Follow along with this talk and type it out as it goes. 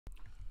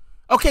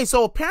Okay,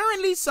 so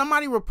apparently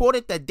somebody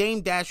reported that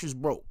Dame Dash was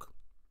broke.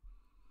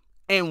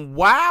 And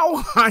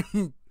while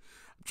I'm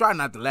trying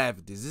not to laugh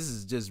at this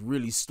is just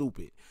really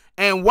stupid.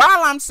 And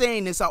while I'm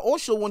saying this, I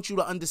also want you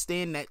to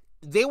understand that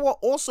there were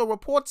also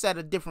reports at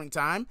a different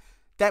time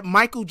that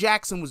Michael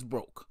Jackson was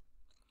broke.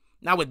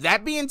 Now, with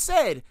that being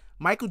said,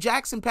 Michael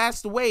Jackson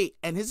passed away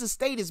and his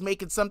estate is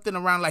making something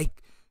around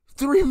like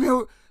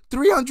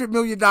 $300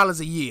 million a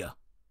year.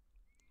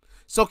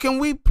 So can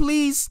we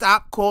please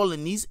stop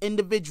calling these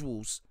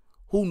individuals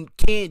who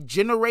can't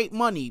generate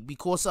money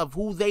because of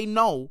who they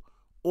know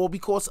or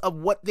because of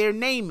what their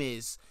name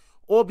is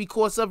or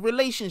because of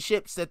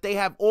relationships that they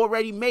have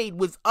already made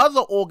with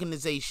other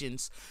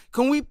organizations?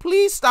 Can we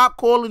please stop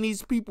calling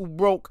these people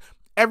broke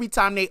every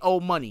time they owe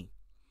money?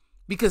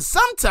 Because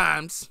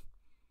sometimes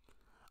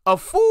a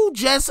fool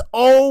just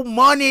owe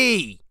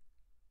money.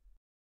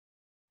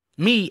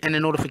 Me and the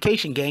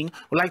Notification Gang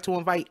would like to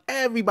invite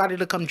everybody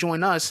to come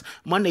join us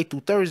Monday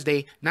through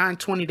Thursday,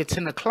 9:20 to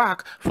 10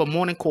 o'clock for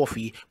morning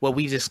coffee, where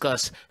we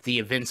discuss the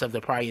events of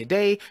the prior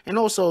day and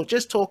also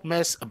just talk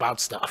mess about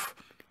stuff.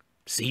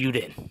 See you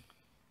then.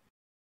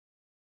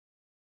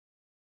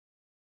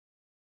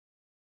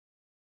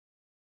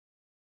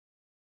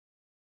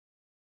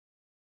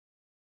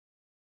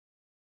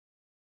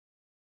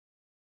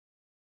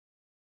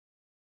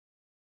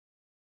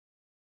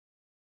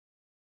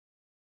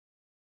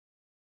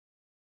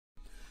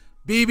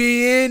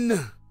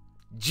 BBN,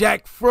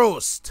 Jack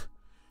Frost.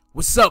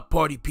 What's up,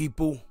 party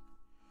people?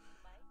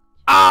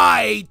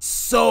 Alright,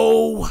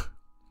 so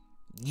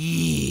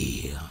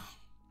yeah.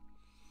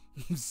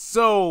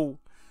 So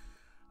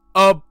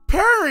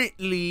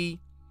apparently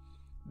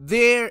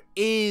there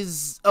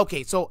is,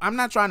 okay, so I'm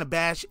not trying to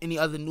bash any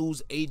other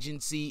news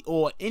agency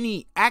or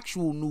any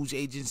actual news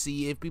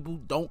agency if people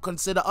don't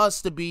consider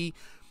us to be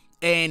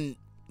an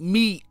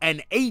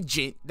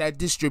agent that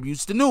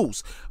distributes the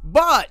news.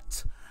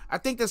 But I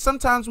think that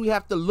sometimes we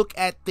have to look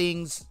at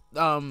things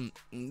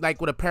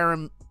like with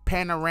a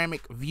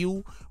panoramic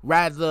view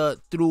rather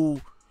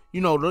through,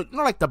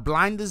 like the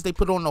blinders they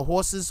put on the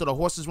horses so the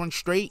horses run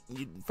straight.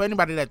 For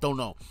anybody that don't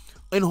know,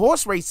 in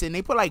horse racing,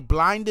 they put like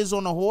blinders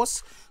on the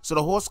horse so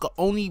the horse can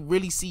only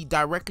really see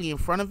directly in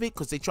front of it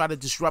because they try to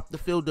disrupt the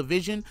field of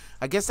vision.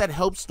 I guess that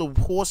helps the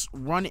horse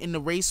run in the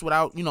race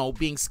without,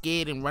 being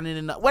scared and running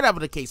in whatever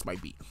the case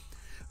might be.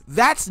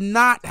 That's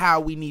not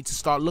how we need to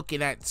start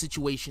looking at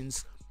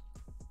situations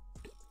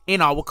in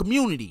our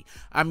community.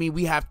 I mean,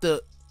 we have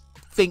to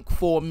think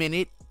for a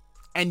minute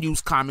and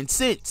use common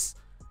sense.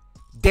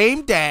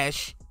 Dame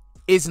Dash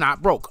is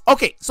not broke.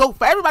 Okay, so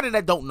for everybody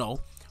that don't know,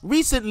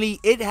 recently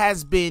it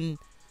has been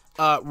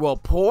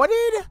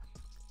reported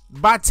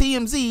by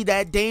TMZ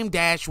that Dame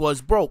Dash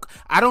was broke.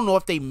 I don't know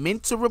if they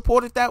meant to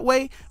report it that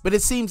way, but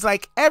it seems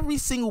like every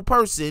single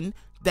person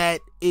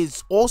that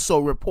is also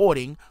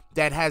reporting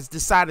that has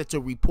decided to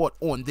report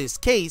on this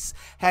case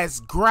has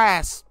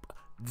grasped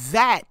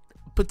that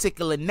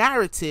particular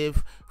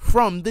narrative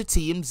from the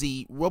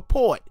TMZ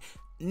report.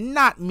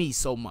 Not me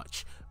so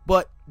much,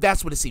 but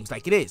that's what it seems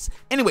like it is.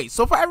 Anyway,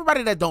 so for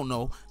everybody that don't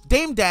know,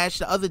 Dame Dash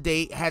the other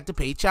day had to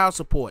pay child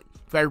support.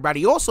 For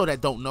everybody also that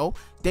don't know,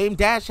 Dame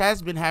Dash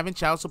has been having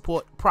child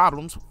support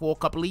problems for a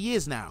couple of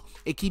years now.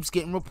 It keeps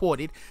getting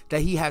reported that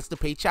he has to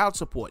pay child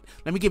support.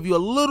 Let me give you a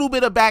little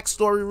bit of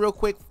backstory real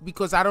quick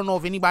because I don't know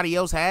if anybody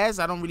else has.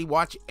 I don't really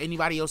watch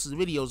anybody else's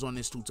videos on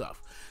this too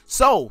tough.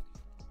 So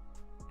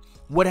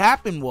what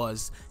happened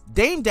was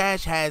Dame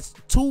Dash has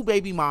two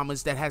baby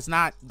mamas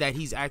that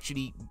he's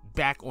actually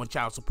back on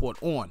child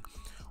support on.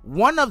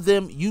 One of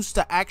them used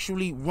to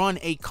actually run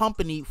a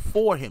company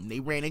for him. They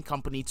ran a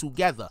company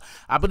together.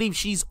 I believe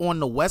she's on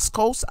the West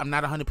Coast. I'm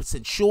not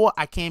 100% sure.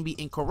 I can be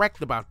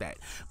incorrect about that.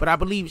 But I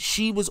believe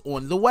she was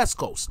on the West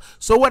Coast.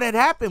 So what had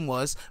happened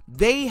was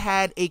they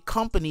had a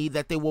company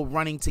that they were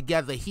running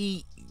together.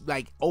 He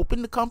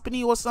opened the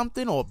company or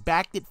something or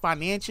backed it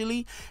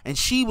financially, and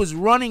she was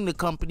running the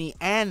company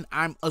and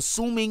I'm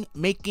assuming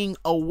making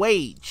a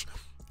wage.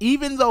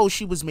 Even though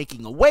she was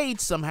making a wage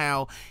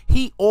somehow,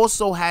 he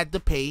also had to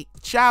pay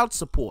child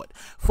support.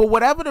 For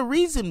whatever the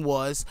reason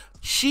was,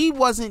 she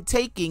wasn't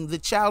taking the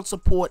child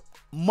support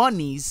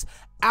monies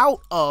out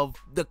of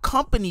the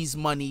company's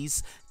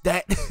monies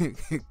that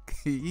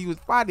he was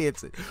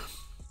financing.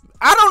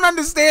 I don't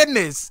understand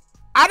this.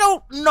 I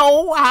don't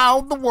know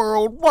how the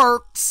world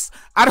works.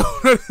 I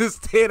don't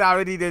understand how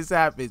any of this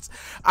happens.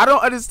 I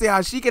don't understand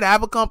how she can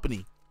have a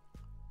company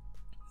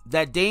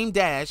that Dame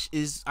Dash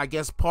is, I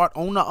guess, part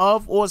owner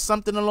of or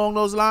something along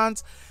those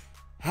lines,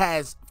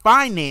 has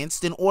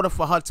financed in order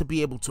for her to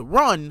be able to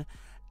run.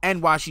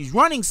 And while she's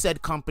running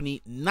said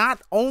company, not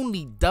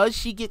only does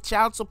she get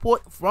child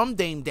support from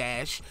Dame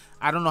Dash,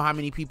 I don't know how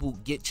many people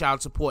get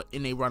child support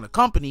and they run a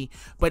company,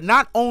 but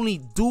not only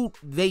do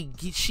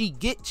she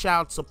get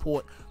child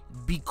support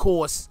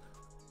because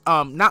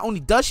not only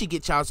does she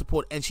get child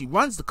support and she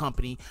runs the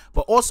company,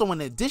 but also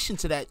in addition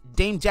to that,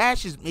 Dame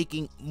Dash is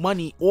making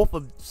money off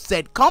of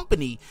said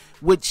company,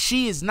 which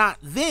she is not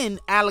then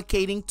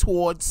allocating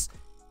towards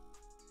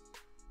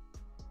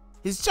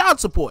his child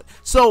support.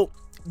 So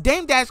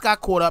Dame Dash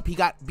got caught up. He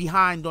got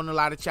behind on a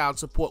lot of child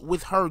support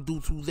with her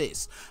due to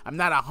this. I'm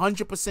not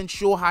 100%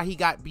 sure how he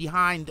got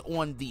behind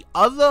on the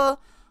other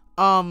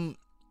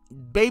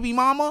baby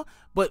mama,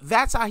 but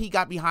that's how he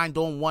got behind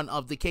on one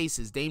of the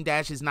cases. Dame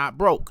Dash is not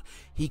broke.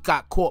 He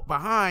got caught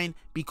behind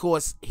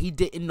because he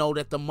didn't know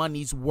that the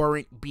monies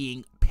weren't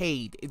being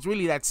paid. It's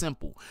really that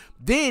simple.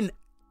 Then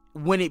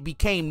when it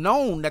became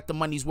known that the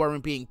monies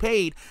weren't being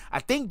paid, I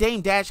think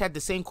Dame Dash had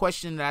the same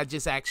question that I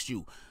just asked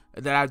you,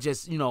 that I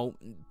just,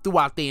 threw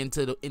out there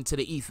into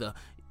the ether.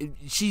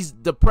 She's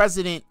the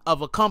president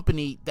of a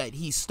company that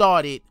he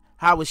started.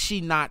 How is she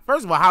not,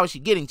 first of all, how is she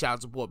getting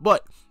child support?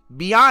 But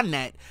beyond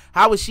that,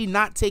 how is she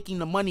not taking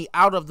the money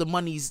out of the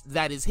monies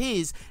that is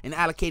his and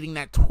allocating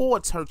that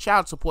towards her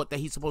child support that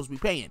he's supposed to be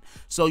paying?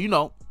 So,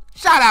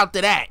 shout out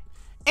to that.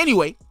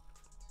 Anyway,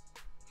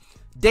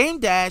 Dame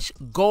Dash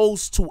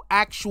goes to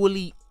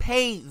actually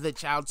pay the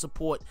child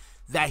support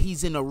that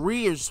he's in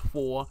arrears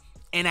for,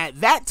 and at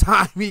that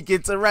time he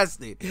gets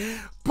arrested.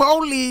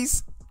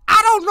 Police,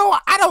 I don't know,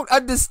 I don't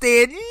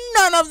understand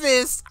none of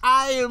this.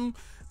 I am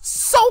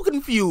so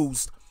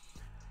confused.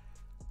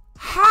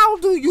 How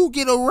do you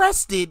get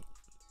arrested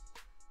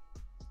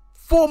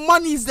for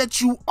monies that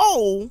you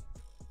owe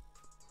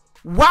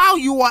while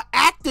you are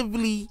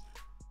actively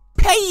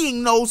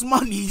paying those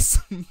monies?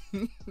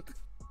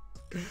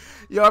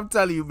 Yo, I'm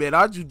telling you, man,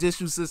 our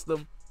judicial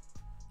system,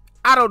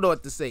 I don't know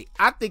what to say.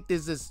 I think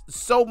there's just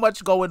so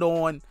much going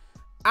on.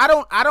 I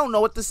don't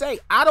know what to say.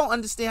 I don't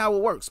understand how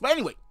it works. But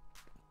anyway,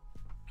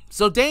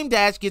 so Dame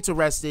Dash gets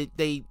arrested.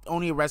 They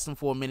only arrest him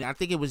for a minute. I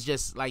think it was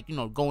just like,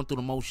 going through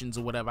the motions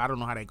or whatever. I don't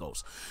know how that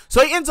goes.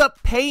 So he ends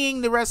up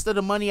paying the rest of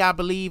the money, I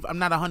believe. I'm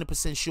not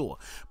 100% sure.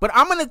 But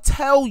I'm going to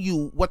tell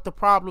you what the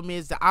problem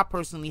is that I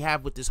personally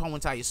have with this whole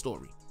entire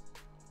story.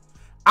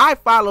 I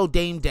follow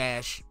Dame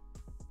Dash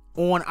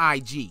on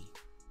IG,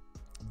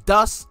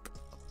 Dusk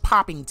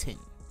Poppington.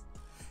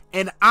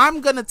 And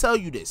I'm going to tell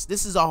you this.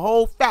 This is a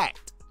whole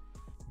fact.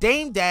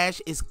 Dame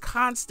Dash is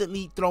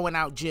constantly throwing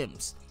out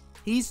gems.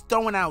 He's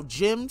throwing out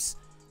gems,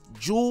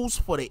 jewels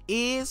for the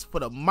ears,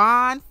 for the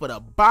mind, for the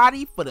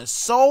body, for the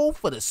soul,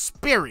 for the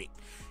spirit.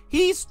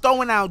 He's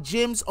throwing out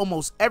gems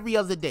almost every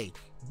other day.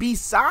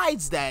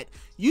 Besides that,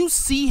 you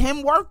see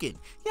him working.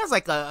 He has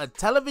like a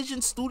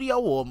television studio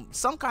or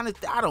some kind of,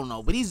 I don't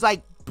know, but he's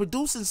like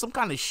producing some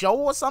kind of show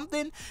or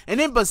something.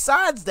 And then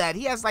besides that,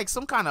 he has like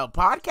some kind of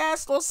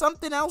podcast or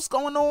something else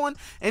going on.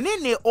 And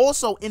then there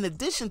also, in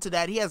addition to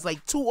that, he has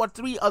like 2 or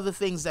 3 other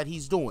things that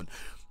he's doing.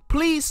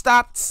 Please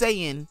stop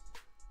saying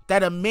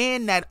that a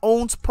man that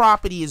owns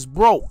property is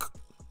broke.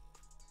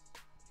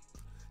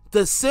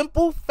 The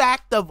simple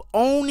fact of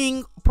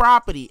owning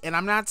property, and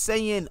I'm not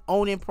saying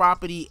owning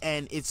property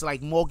and it's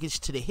like mortgage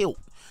to the hilt.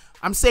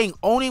 I'm saying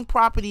owning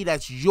property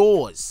that's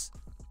yours.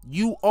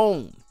 You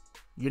own.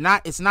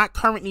 It's not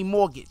currently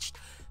mortgaged.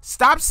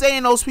 Stop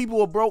saying those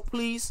people are broke,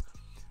 please.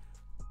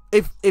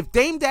 If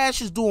Dame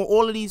Dash is doing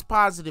all of these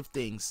positive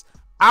things,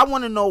 I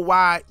want to know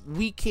why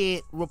we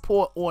can't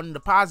report on the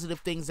positive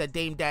things that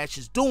Dame Dash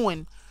is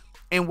doing,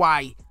 and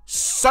why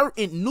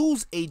certain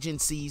news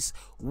agencies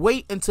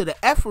wait until the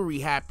effery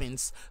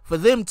happens for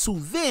them to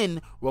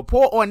then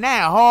report on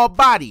that hard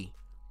body.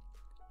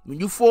 When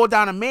you fall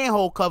down a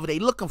manhole cover, they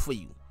looking for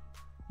you.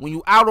 When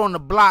you out on the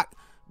block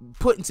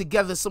putting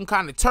together some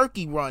kind of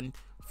turkey run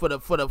for the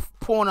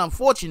poor and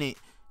unfortunate,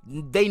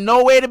 they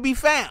nowhere to be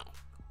found.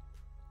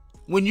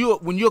 When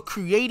you're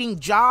creating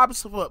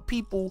jobs for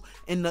people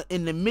in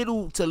the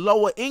middle to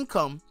lower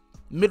income,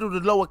 middle to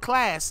lower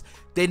class,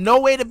 they're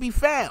nowhere to be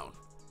found.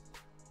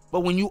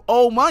 But when you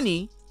owe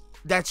money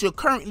that you're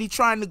currently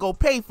trying to go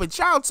pay for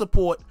child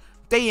support,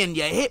 they in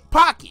your hip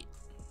pocket.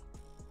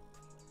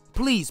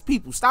 Please,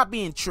 people, stop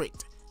being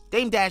tricked.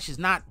 Dame Dash is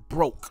not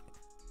broke.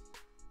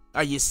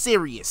 Are you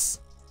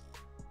serious?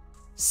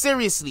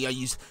 Seriously, are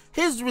you?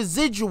 His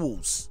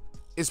residuals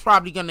is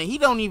probably gonna, he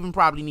don't even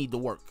probably need to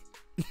work.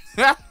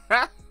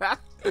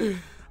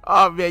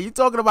 Oh man,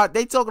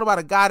 they talking about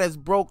a guy that's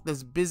broke,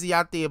 that's busy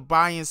out there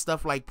buying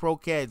stuff like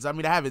Pro-Ceds. I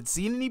mean, I haven't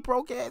seen any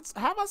Pro-Ceds.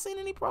 Have I seen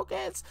any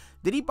Pro-Ceds?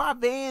 Did he buy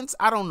Vans?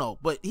 I don't know,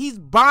 but he's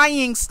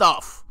buying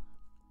stuff.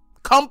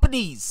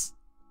 Companies.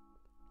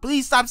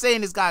 Please stop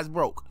saying this guy's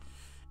broke.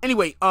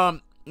 Anyway,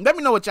 let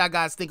me know what y'all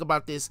guys think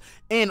about this.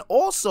 And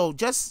also,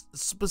 just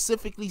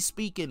specifically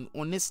speaking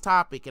on this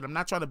topic, and I'm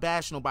not trying to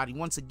bash nobody,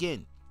 once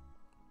again,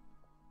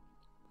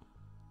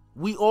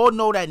 we all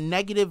know that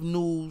negative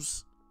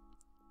news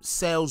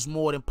sells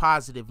more than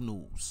positive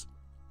news.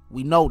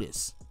 We know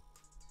this.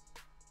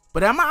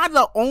 But am I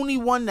the only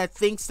one that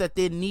thinks that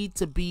it needs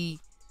to be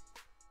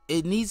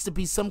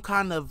some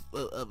kind of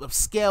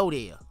scale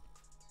there?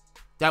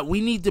 That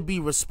we need to be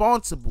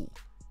responsible.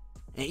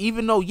 And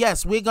even though,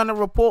 yes, we're going to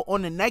report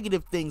on the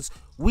negative things,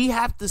 we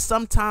have to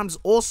sometimes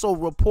also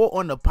report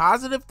on the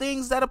positive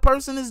things that a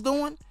person is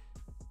doing.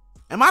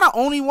 Am I the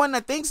only one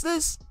that thinks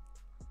this?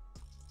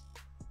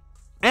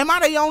 Am I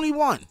the only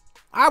one?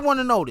 I want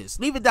to know this.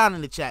 Leave it down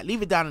in the chat.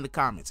 Leave it down in the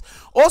comments.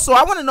 Also,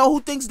 I want to know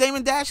who thinks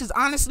Dame Dash is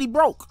honestly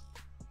broke.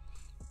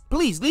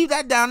 Please leave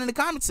that down in the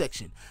comment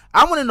section.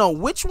 I want to know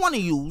which one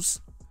of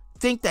yous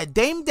think that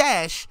Dame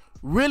Dash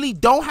really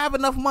don't have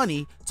enough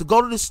money to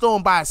go to the store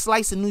and buy a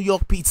slice of New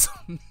York pizza.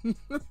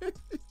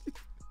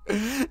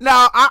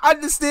 Now, I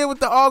understand what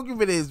the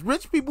argument is.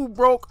 Rich people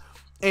broke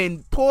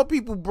and poor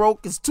people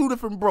broke is two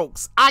different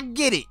brokes. I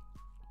get it.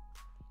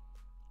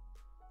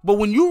 But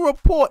when you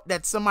report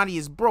that somebody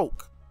is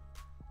broke,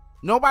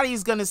 nobody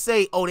is going to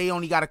say, oh, they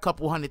only got a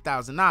couple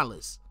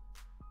 $100,000.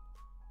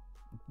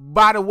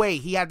 By the way,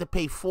 he had to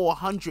pay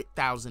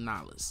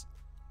 $400,000,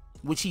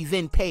 which he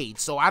then paid.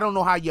 So I don't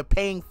know how you're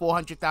paying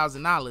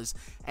 $400,000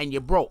 and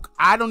you're broke.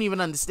 I don't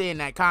even understand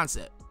that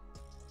concept.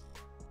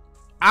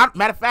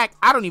 Matter of fact,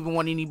 I don't even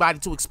want anybody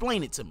to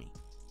explain it to me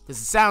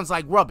because it sounds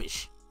like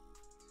rubbish.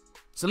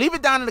 So leave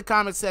it down in the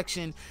comment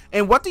section.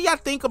 And what do y'all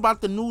think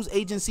about the news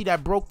agency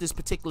that broke this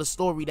particular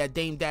story that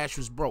Dame Dash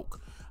was broke?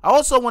 I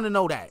also want to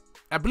know that.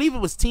 I believe it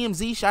was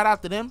TMZ. Shout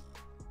out to them.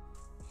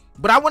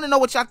 But I want to know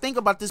what y'all think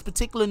about this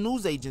particular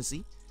news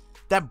agency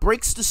that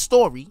breaks the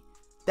story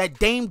that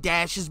Dame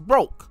Dash is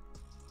broke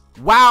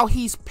while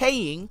he's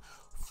paying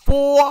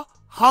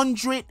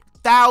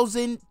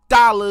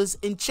 $400,000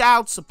 in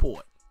child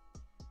support.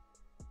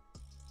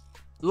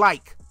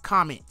 Like,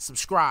 comment,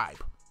 subscribe.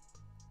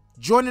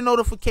 Join the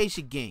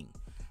notification gang.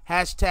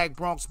 Hashtag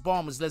Bronx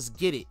Bombers. Let's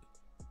get it.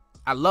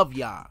 I love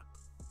y'all.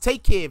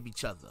 Take care of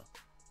each other.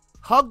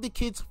 Hug the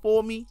kids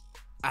for me.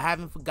 I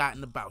haven't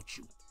forgotten about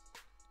you.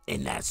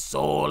 And that's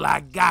all I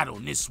got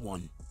on this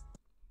one.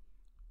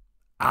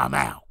 I'm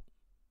out.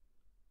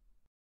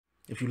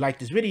 If you like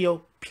this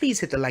video,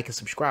 please hit the like and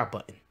subscribe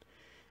button.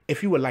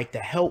 If you would like to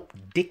help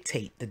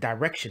dictate the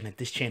direction that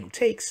this channel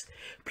takes,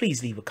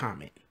 please leave a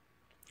comment.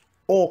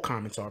 All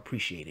comments are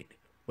appreciated,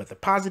 whether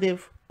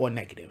positive or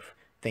negative.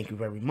 Thank you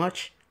very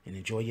much and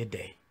enjoy your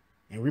day.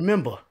 And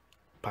remember,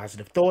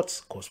 positive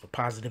thoughts cause for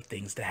positive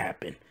things to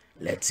happen.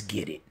 Let's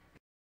get it.